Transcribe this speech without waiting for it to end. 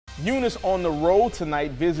Eunice on the road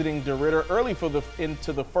tonight visiting Deridder early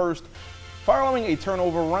into the first. Following a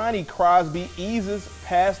turnover, Ronnie Crosby eases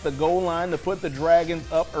past the goal line to put the Dragons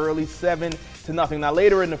up early 7-0. Now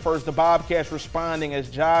later in the first, the Bobcats responding as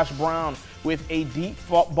Josh Brown with a deep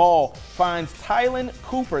ball finds Tylen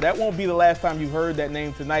Cooper. That won't be the last time you heard that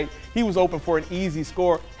name tonight. He was open for an easy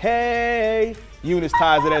score. Hey! Eunice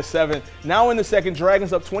ties it at 7. Now in the second,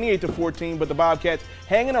 Dragons up 28-14, but the Bobcats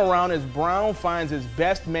hanging around as Brown finds his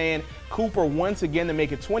best man, Cooper, once again to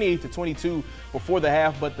make it 28-22 before the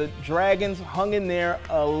half, but the Dragons hung in there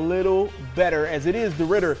a little better as it is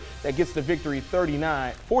Deridder that gets the victory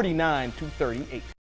 49-38.